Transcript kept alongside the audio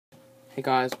Hey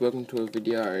guys, welcome to a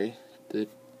video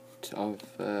of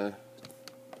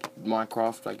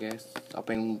Minecraft, I guess. I've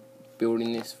been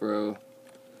building this for an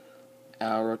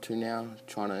hour or two now,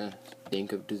 trying to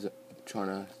think of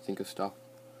stuff.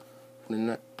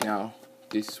 Now,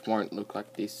 this won't look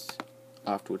like this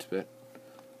afterwards, but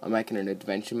I'm making an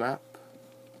adventure map.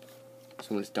 So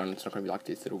when it's done, it's not going to be like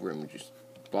this little room with just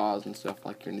bars and stuff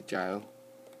like you're in the jail.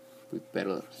 With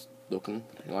better looking.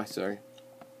 Anyway, so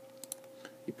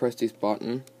you press this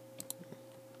button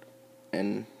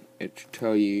and it should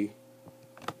tell you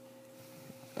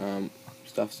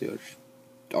stuff. So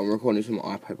I'm recording this on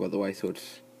my iPad, by the way, so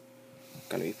it's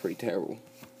going to be pretty terrible.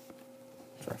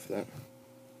 Sorry for that,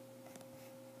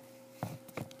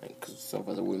 because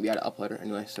otherwise I wouldn't be able to upload it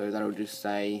anyway. So that'll just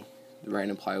say the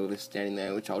random player with us standing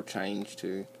there, which I'll change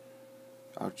to.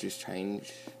 It's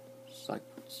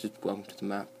just welcome to the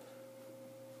map,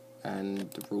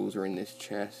 and the rules are in this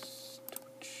chest,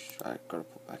 which I gotta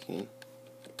put back in.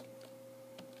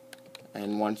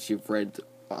 And once you've read,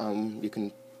 you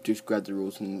can just grab the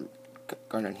rules and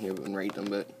go down here and read them.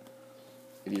 But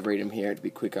if you read them here, it'd be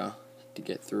quicker to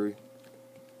get through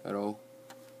at all.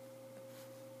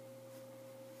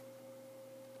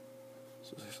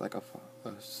 So it's like a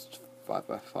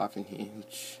 5x5 in here,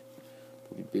 which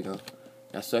will be bigger.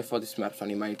 Now, so far this map's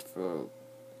only made for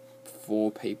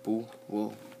 4 people.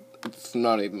 Well, it's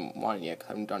not even mine yet, because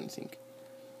I haven't done anything.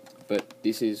 But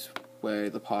this is where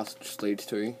the path just leads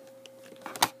to. You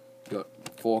got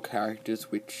 4 characters,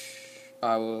 which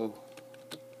I will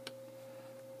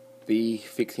be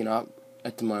fixing up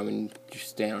at the moment. Just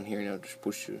stand on here and I'll just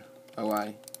push you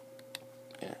away.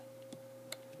 Yeah.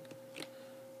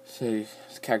 So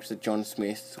the characters are John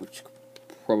Smith, which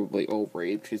probably all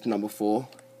read, which is number 4.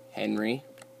 Henry,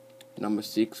 number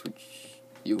 6, which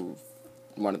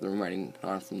one of the remaining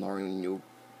items from Lauren, and you'll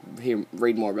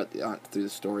read more about the art through the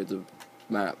story of the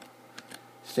map.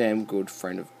 Sam, good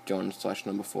friend of John /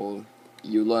 number 4.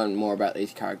 You learn more about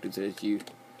these characters as you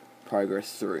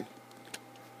progress through.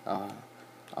 I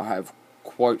have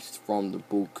quotes from the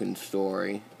book and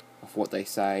story of what they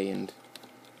say, and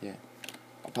yeah,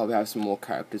 I'll probably have some more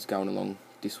characters going along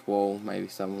this wall, maybe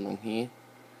some along here.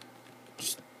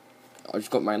 I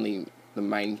just got the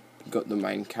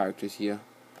main characters here.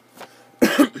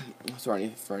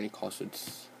 Sorry for any cost.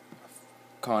 It's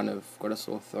kind of got a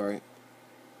sore throat.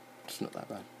 It's not that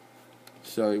bad.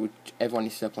 So whichever one you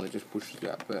step on, it just pushes you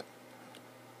out. But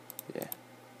yeah,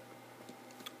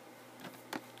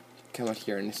 come out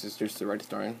here, and this is just the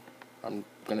redstone. I'm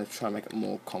gonna try and make it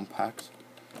more compact.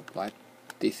 Like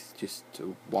this, just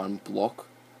one block.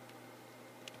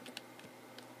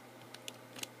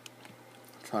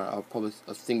 I was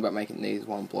thinking about making these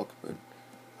one block, but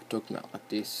I took them out like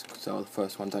this, because they were the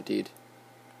first ones I did.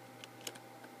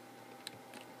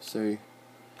 So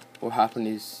what will happen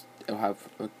is it'll have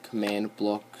a command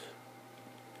block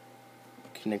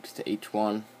connected to each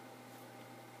one,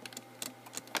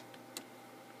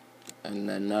 and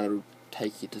then that'll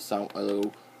take you to a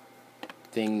little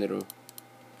thing that'll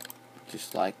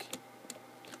just like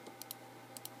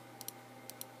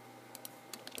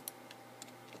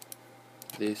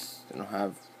this, and I'll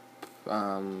have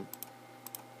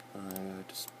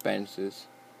dispensers.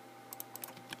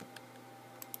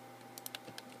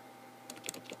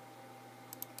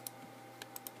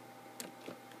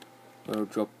 It'll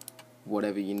drop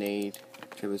whatever you need,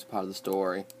 whichever's part of the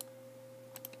story.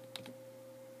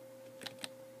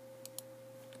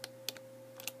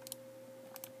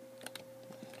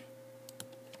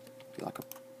 Like a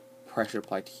pressure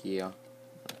plate here.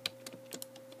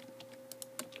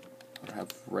 I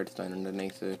have redstone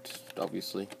underneath it,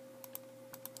 obviously.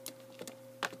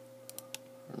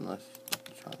 Unless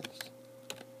try this.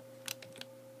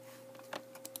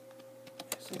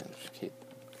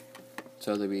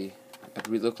 So it'll be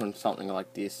looking something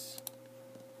like this.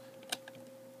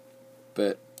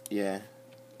 But yeah,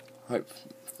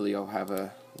 hopefully I'll have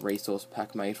a resource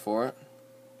pack made for it.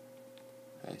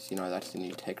 As you know, that's the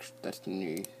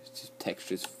new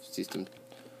textures system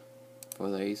for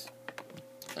these.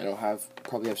 And I'll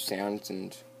probably have sounds,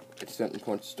 and at certain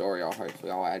points of the story I'll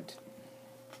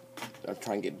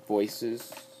try and get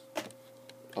voices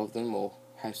of them, or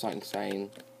have something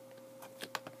saying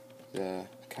the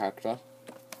character.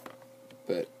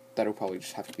 But that'll probably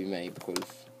just have to be me,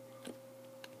 because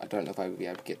I don't know if I will be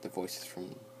able to get the voices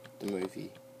from the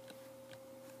movie.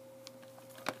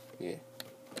 Yeah.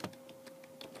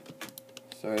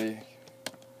 So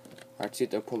that's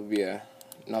it. There'll probably be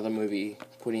another movie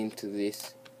put into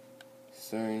this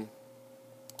soon,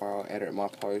 or I'll edit my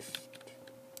post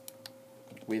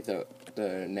with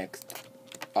the next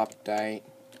update.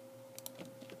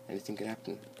 anything can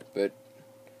happen. But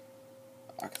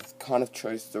I kind of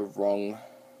chose the wrong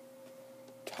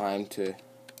time to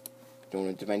do an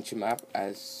adventure map,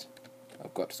 as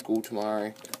I've got school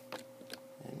tomorrow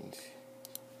and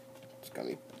it's gonna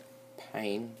be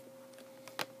pain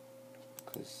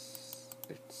because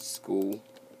it's school.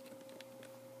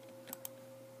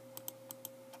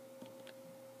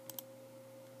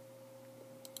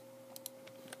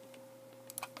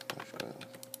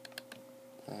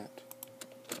 That.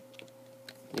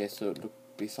 Yeah, so it would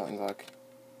be something like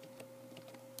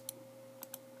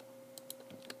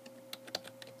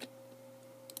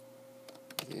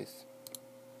this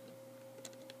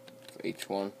for each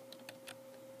one.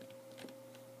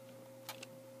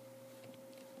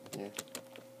 Yeah.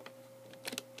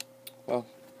 Well,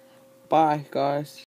 bye guys.